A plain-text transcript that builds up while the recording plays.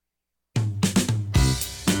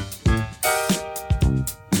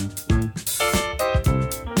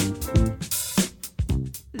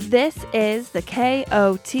This is the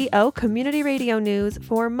KOTO Community Radio News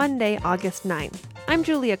for Monday, August 9th. I'm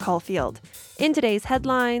Julia Caulfield. In today's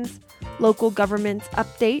headlines, local government's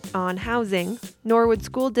update on housing, Norwood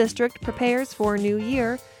School District prepares for new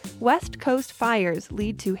year, West Coast fires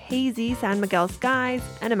lead to hazy San Miguel skies,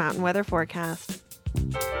 and a mountain weather forecast.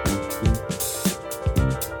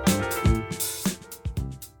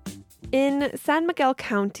 In San Miguel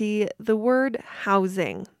County, the word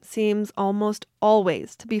housing seems almost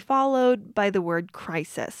always to be followed by the word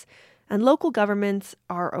crisis, and local governments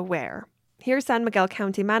are aware. Here's San Miguel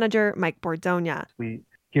County Manager Mike Bordogna. We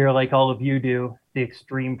hear, like all of you do, the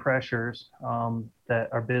extreme pressures that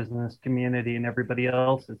our business community and everybody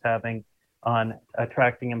else is having on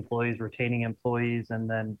attracting employees, retaining employees, and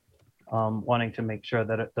then wanting to make sure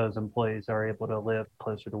that those employees are able to live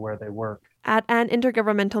closer to where they work. At an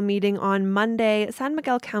intergovernmental meeting on Monday, San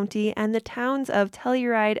Miguel County and the towns of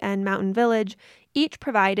Telluride and Mountain Village each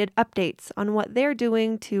provided updates on what they're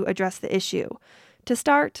doing to address the issue. To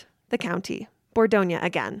start, the county. Bordogna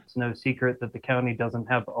again. It's no secret that the county doesn't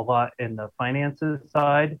have a lot in the finances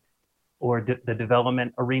side or the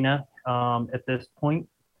development arena at this point.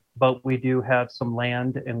 But we do have some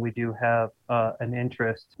land and we do have an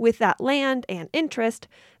interest. With that land and interest,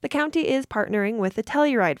 the county is partnering with the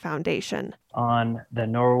Telluride Foundation on the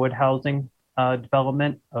Norwood housing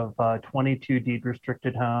development of 22 deed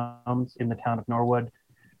restricted homes in the town of Norwood,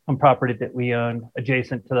 on property that we own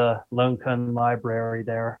adjacent to the Lone Cone Library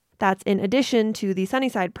there. That's in addition to the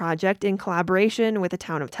Sunnyside project in collaboration with the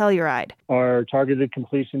town of Telluride. Our targeted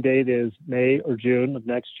completion date is May or June of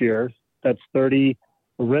next year. That's 30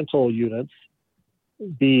 rental units.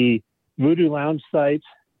 The Voodoo Lounge site,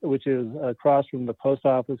 which is across from the post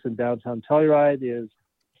office in downtown Telluride, is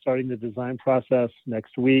starting the design process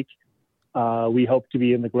next week. We hope to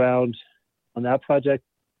be in the ground on that project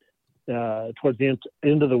towards the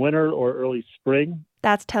end of the winter or early spring.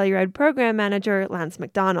 That's Telluride Program Manager Lance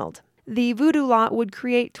McDonald. The Voodoo lot would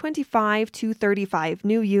create 25 to 35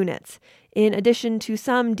 new units, in addition to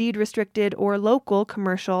some deed-restricted or local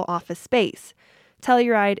commercial office space.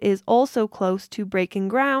 Telluride is also close to breaking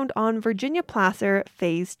ground on Virginia Placer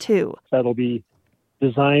Phase 2. That'll be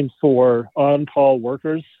designed for on-call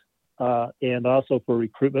workers and also for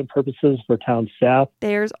recruitment purposes for town staff.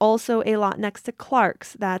 There's also a lot next to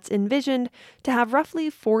Clark's that's envisioned to have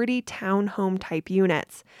roughly 40 townhome-type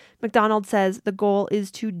units. McDonald says the goal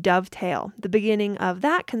is to dovetail the beginning of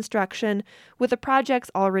that construction with the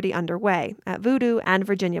projects already underway at Voodoo and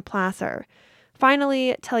Virginia Placer.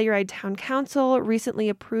 Finally, Telluride Town Council recently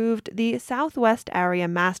approved the Southwest Area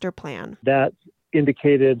Master Plan. That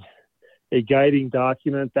indicated a guiding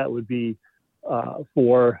document that would be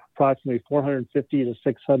for approximately 450 to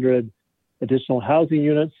 600 additional housing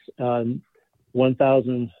units,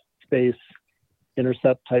 1,000 space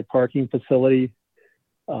intercept type parking facility,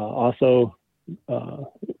 also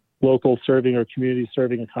local serving or community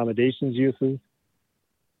serving accommodations uses,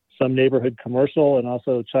 some neighborhood commercial, and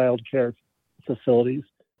also child care facilities.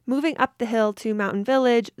 Moving up the hill to Mountain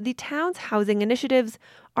Village, the town's housing initiatives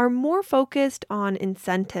are more focused on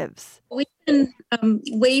incentives. We've been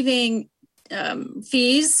waiving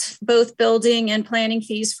fees, both building and planning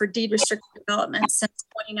fees for deed restricted development since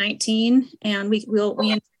 2019, and we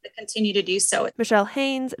intend to continue to do so. Michelle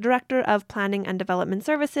Haynes, Director of Planning and Development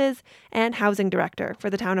Services and Housing Director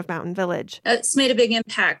for the town of Mountain Village. It's made a big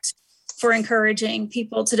impact for encouraging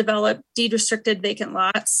people to develop deed restricted vacant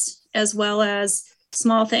lots, as well as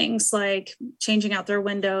small things like changing out their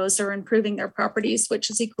windows or improving their properties, which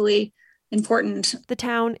is equally important. The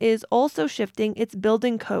town is also shifting its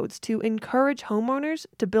building codes to encourage homeowners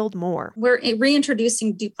to build more. We're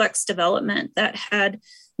reintroducing duplex development that had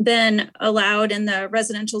been allowed in the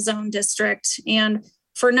residential zone district and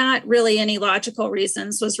for not really any logical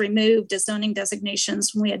reasons was removed as zoning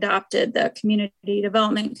designations when we adopted the Community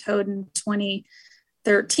Development Code in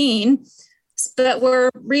 2013. But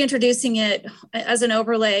we're reintroducing it as an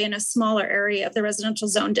overlay in a smaller area of the residential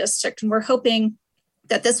zone district. And we're hoping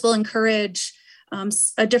that this will encourage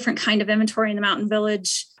a different kind of inventory in the Mountain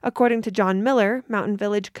Village. According to John Miller, Mountain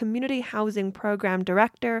Village Community Housing Program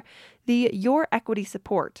Director, the Your Equity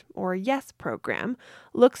Support, or YES program,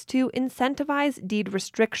 looks to incentivize deed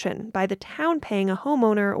restriction by the town paying a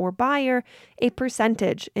homeowner or buyer a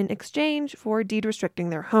percentage in exchange for deed restricting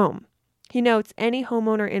their home. He notes any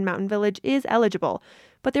homeowner in Mountain Village is eligible,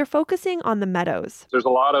 but they're focusing on the meadows. There's a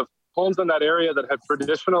lot of homes in that area that have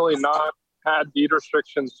traditionally not had deed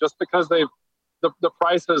restrictions just because the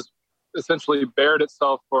price has essentially bared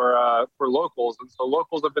itself for locals. And so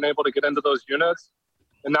locals have been able to get into those units.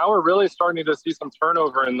 And now we're really starting to see some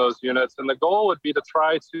turnover in those units. And the goal would be to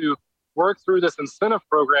try to work through this incentive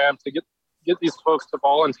program to get these folks to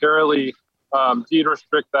voluntarily deed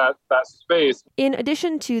restrict that space. In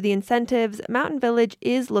addition to the incentives, Mountain Village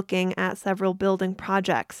is looking at several building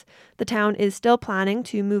projects. The town is still planning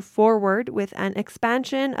to move forward with an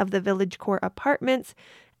expansion of the Village Core apartments,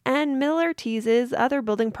 and Miller teases other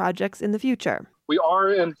building projects in the future. We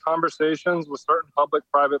are in conversations with certain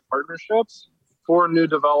public-private partnerships for new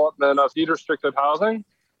development of deed-restricted housing.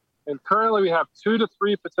 And currently we have 2 to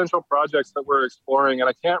 3 potential projects that we're exploring, and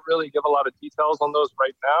I can't really give a lot of details on those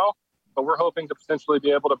right now, but we're hoping to potentially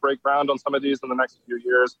be able to break ground on some of these in the next few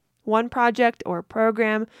years. One project or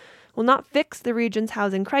program will not fix the region's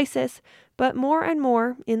housing crisis, but more and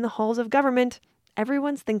more in the halls of government,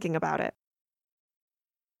 everyone's thinking about it.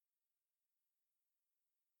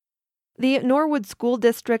 The Norwood School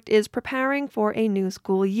District is preparing for a new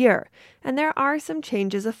school year, and there are some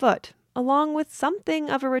changes afoot, along with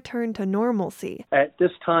something of a return to normalcy. At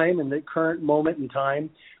this time, in the current moment in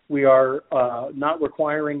time, we are not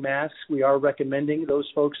requiring masks. We are recommending those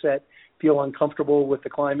folks that feel uncomfortable with the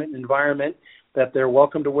climate and environment that they're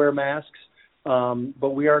welcome to wear masks,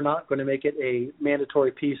 but we are not going to make it a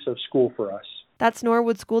mandatory piece of school for us. That's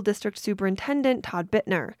Norwood School District Superintendent Todd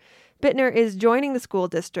Bittner. Bittner is joining the school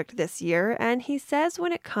district this year, and he says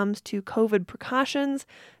when it comes to COVID precautions,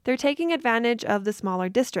 they're taking advantage of the smaller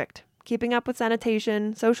district, keeping up with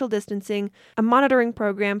sanitation, social distancing, a monitoring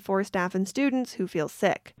program for staff and students who feel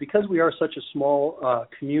sick. Because we are such a small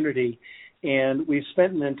community, and we've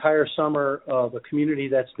spent an entire summer of a community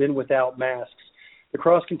that's been without masks, the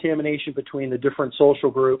cross-contamination between the different social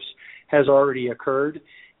groups has already occurred.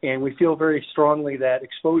 And we feel very strongly that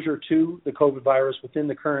exposure to the COVID virus within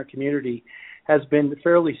the current community has been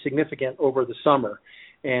fairly significant over the summer.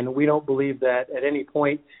 And we don't believe that at any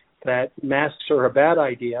point that masks are a bad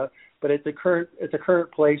idea, but at the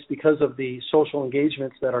current place, because of the social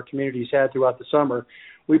engagements that our communities had throughout the summer,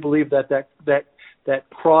 we believe that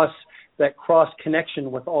cross connection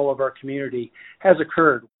with all of our community has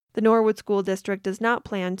occurred. The Norwood School District does not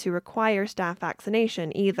plan to require staff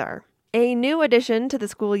vaccination either. A new addition to the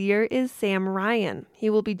school year is Sam Ryan. He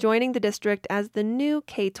will be joining the district as the new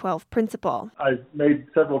K-12 principal. I've made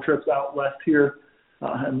several trips out west here,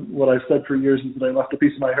 and what I've said for years is that I left a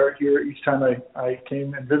piece of my heart here each time I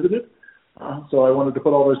came and visited. So I wanted to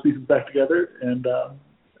put all those pieces back together, and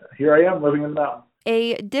here I am living in the mountain.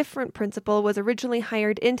 A different principal was originally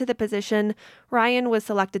hired into the position. Ryan was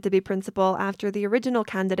selected to be principal after the original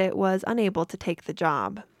candidate was unable to take the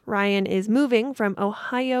job. Ryan is moving from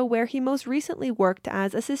Ohio, where he most recently worked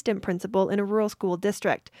as assistant principal in a rural school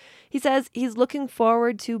district. He says he's looking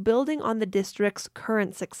forward to building on the district's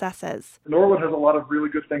current successes. Norwood has a lot of really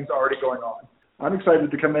good things already going on. I'm excited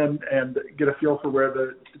to come in and get a feel for where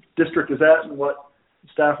the district is at and what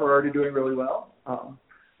staff are already doing really well,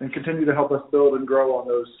 and continue to help us build and grow on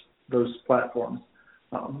those platforms.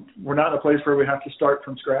 We're not in a place where we have to start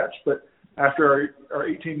from scratch, but after our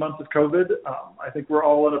 18 months of COVID, I think we're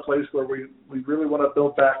all in a place where we really want to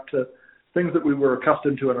build back to things that we were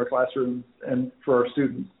accustomed to in our classrooms and for our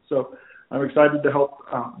students. So I'm excited to help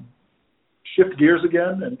shift gears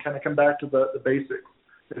again and kind of come back to the basics,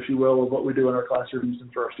 if you will, of what we do in our classrooms and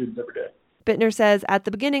for our students every day. Bittner says at the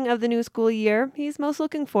beginning of the new school year, he's most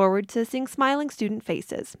looking forward to seeing smiling student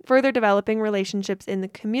faces, further developing relationships in the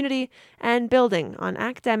community, and building on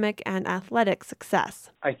academic and athletic success.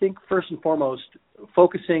 I think first and foremost,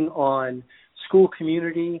 focusing on school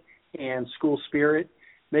community and school spirit,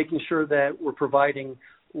 making sure that we're providing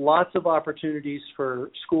lots of opportunities for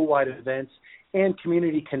school-wide events and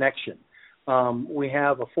community connection. We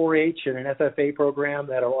have a 4-H and an FFA program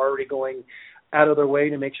that are already going out of their way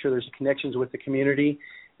to make sure there's connections with the community.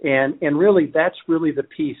 And really, that's really the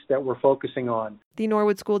piece that we're focusing on. The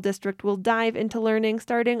Norwood School District will dive into learning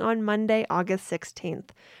starting on Monday, August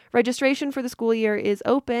 16th. Registration for the school year is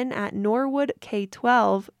open at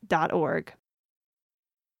norwoodk12.org.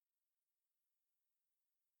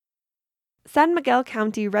 San Miguel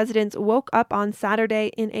County residents woke up on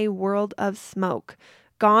Saturday in a world of smoke.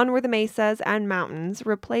 Gone were the mesas and mountains,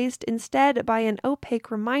 replaced instead by an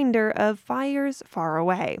opaque reminder of fires far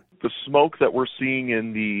away. The smoke that we're seeing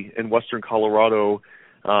in western Colorado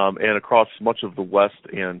and across much of the West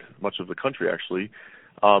and much of the country, actually,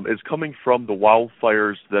 is coming from the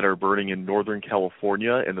wildfires that are burning in Northern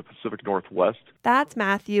California and the Pacific Northwest. That's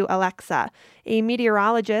Matthew Alexa, a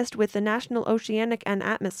meteorologist with the National Oceanic and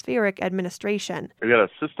Atmospheric Administration. We got a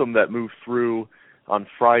system that moved through on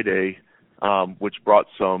Friday, which brought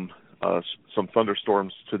some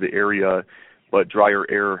thunderstorms to the area, but drier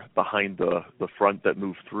air behind the front that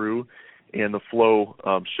moved through, and the flow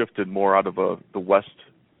shifted more out of the west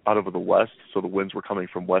out of the west, so the winds were coming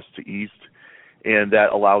from west to east, and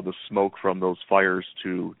that allowed the smoke from those fires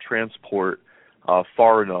to transport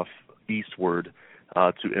far enough eastward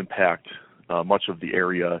to impact much of the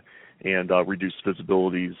area and reduce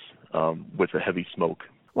visibilities with the heavy smoke.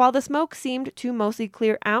 While the smoke seemed to mostly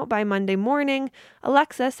clear out by Monday morning,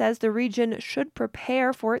 Alexa says the region should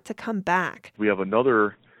prepare for it to come back. We have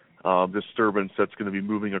another disturbance that's going to be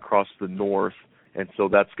moving across the north, and so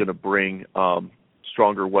that's going to bring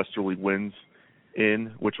stronger westerly winds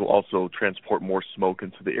in, which will also transport more smoke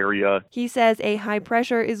into the area. He says a high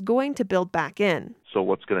pressure is going to build back in. So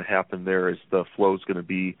what's going to happen there is the flow is going to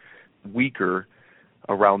be weaker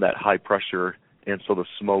around that high pressure, and so the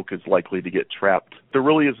smoke is likely to get trapped. There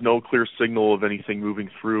really is no clear signal of anything moving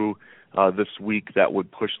through this week that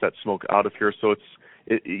would push that smoke out of here. So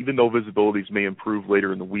even though visibilities may improve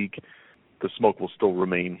later in the week, the smoke will still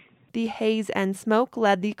remain. The haze and smoke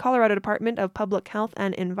led the Colorado Department of Public Health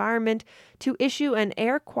and Environment to issue an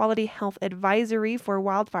air quality health advisory for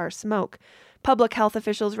wildfire smoke. Public health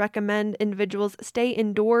officials recommend individuals stay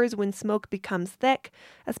indoors when smoke becomes thick,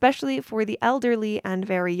 especially for the elderly and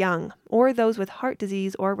very young, or those with heart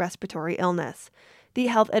disease or respiratory illness. The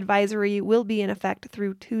health advisory will be in effect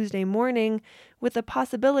through Tuesday morning, with the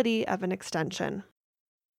possibility of an extension.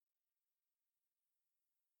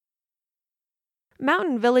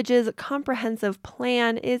 Mountain Village's comprehensive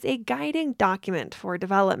plan is a guiding document for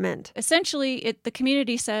development. Essentially, the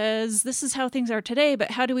community says, this is how things are today,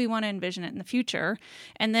 but how do we want to envision it in the future?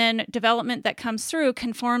 And then development that comes through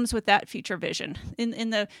conforms with that future vision.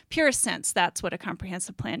 In the purest sense, that's what a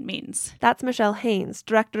comprehensive plan means. That's Michelle Haynes,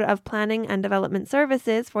 Director of Planning and Development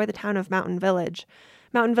Services for the town of Mountain Village.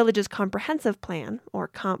 Mountain Village's comprehensive plan, or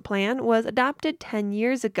comp plan, was adopted 10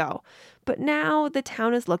 years ago, but now the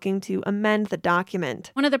town is looking to amend the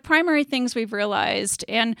document. One of the primary things we've realized,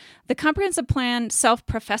 and the comprehensive plan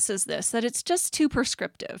self-professes this, that it's just too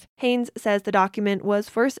prescriptive. Haynes says the document was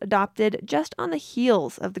first adopted just on the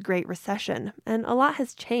heels of the Great Recession, and a lot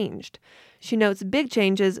has changed. She notes big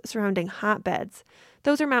changes surrounding hotbeds.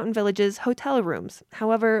 Those are Mountain Village's hotel rooms.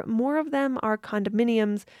 However, more of them are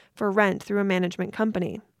condominiums for rent through a management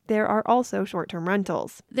company. There are also short-term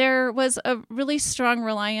rentals. There was a really strong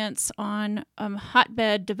reliance on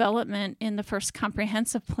hotbed development in the first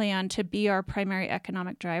comprehensive plan to be our primary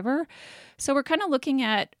economic driver. So we're kind of looking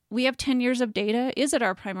at, we have 10 years of data. Is it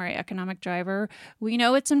our primary economic driver? We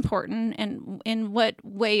know it's important, and in what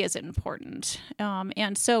way is it important?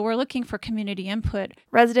 And so we're looking for community input.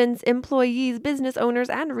 Residents, employees, business owners,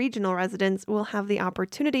 and regional residents will have the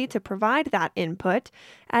opportunity to provide that input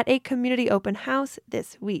at a community open house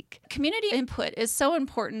this week. Community input is so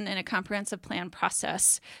important in a comprehensive plan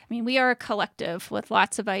process. I mean, we are a collective with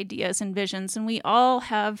lots of ideas and visions, and we all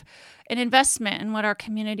have an investment in what our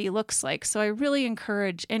community looks like. So I really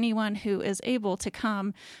encourage anyone who is able to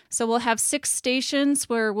come. So we'll have 6 stations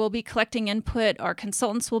where we'll be collecting input. Our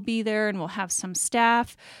consultants will be there, and we'll have some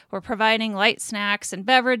staff. We're providing light snacks and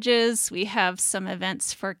beverages. We have some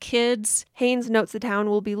events for kids. Haynes notes the town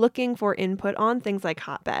will be looking for input on things like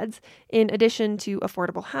hotbeds, in addition to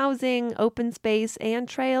affordable housing, open space, and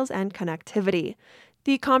trails and connectivity.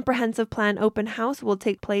 The Comprehensive Plan Open House will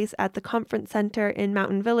take place at the Conference Center in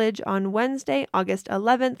Mountain Village on Wednesday, August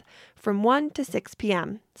 11th from 1 to 6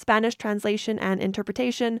 p.m. Spanish translation and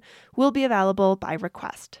interpretation will be available by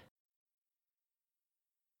request.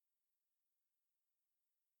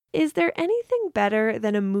 Is there anything better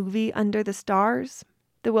than a movie under the stars?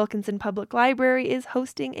 The Wilkinson Public Library is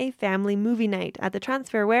hosting a family movie night at the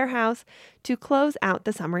Transfer Warehouse to close out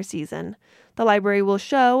the summer season. The library will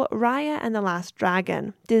show Raya and the Last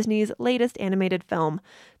Dragon, Disney's latest animated film.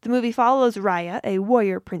 The movie follows Raya, a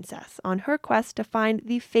warrior princess, on her quest to find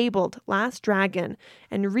the fabled Last Dragon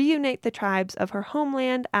and reunite the tribes of her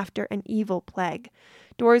homeland after an evil plague.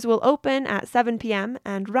 Doors will open at 7 p.m.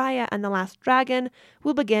 and Raya and the Last Dragon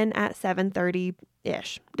will begin at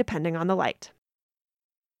 7:30-ish, depending on the light.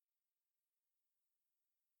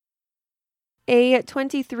 A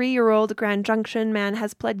 23-year-old Grand Junction man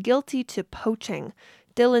has pled guilty to poaching.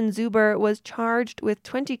 Dylan Zuber was charged with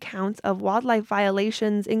 20 counts of wildlife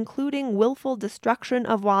violations, including willful destruction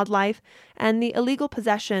of wildlife and the illegal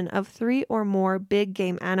possession of 3 or more big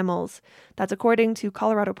game animals. That's according to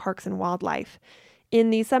Colorado Parks and Wildlife. In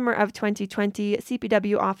the summer of 2020,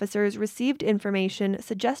 CPW officers received information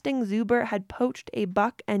suggesting Zuber had poached a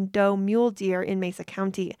buck and doe mule deer in Mesa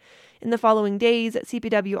County. In the following days,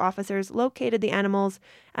 CPW officers located the animals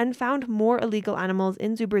and found more illegal animals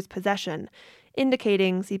in Zuber's possession,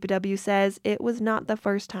 indicating CPW says it was not the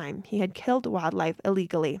first time he had killed wildlife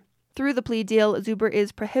illegally. Through the plea deal, Zuber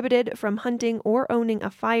is prohibited from hunting or owning a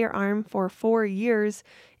firearm for 4 years,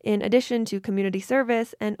 in addition to community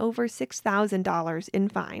service and over $6,000 in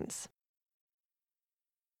fines.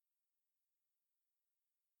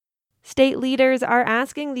 State leaders are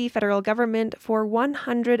asking the federal government for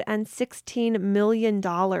 $116 million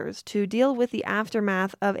to deal with the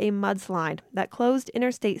aftermath of a mudslide that closed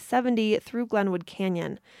Interstate 70 through Glenwood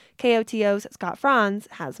Canyon. KOTO's Scott Franz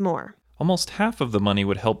has more. Almost half of the money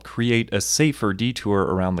would help create a safer detour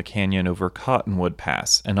around the canyon over Cottonwood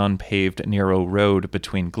Pass, an unpaved, narrow road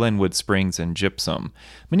between Glenwood Springs and Gypsum.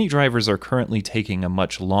 Many drivers are currently taking a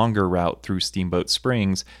much longer route through Steamboat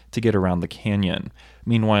Springs to get around the canyon.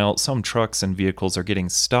 Meanwhile, some trucks and vehicles are getting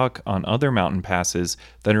stuck on other mountain passes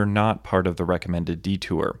that are not part of the recommended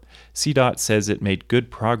detour. CDOT says it made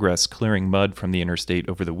good progress clearing mud from the interstate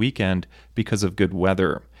over the weekend because of good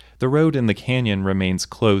weather. The road in the canyon remains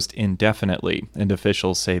closed indefinitely, and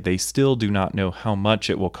officials say they still do not know how much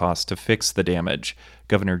it will cost to fix the damage.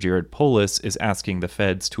 Governor Jared Polis is asking the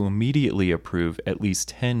feds to immediately approve at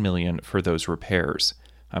least $10 million for those repairs.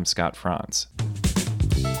 I'm Scott Franz.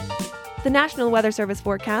 The National Weather Service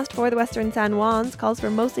forecast for the western San Juans calls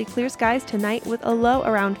for mostly clear skies tonight with a low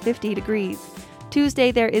around 50 degrees.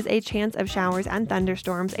 Tuesday, there is a chance of showers and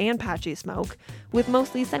thunderstorms and patchy smoke, with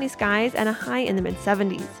mostly sunny skies and a high in the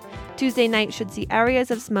mid-70s. Tuesday night should see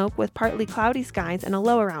areas of smoke with partly cloudy skies and a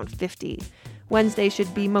low around 50. Wednesday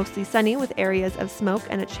should be mostly sunny with areas of smoke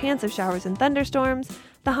and a chance of showers and thunderstorms.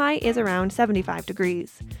 The high is around 75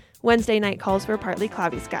 degrees. Wednesday night calls for partly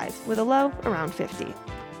cloudy skies with a low around 50.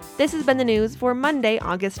 This has been the news for Monday,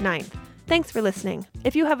 August 9th. Thanks for listening.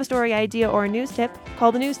 If you have a story idea or a news tip,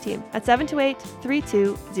 call the news team at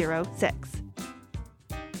 728-3206.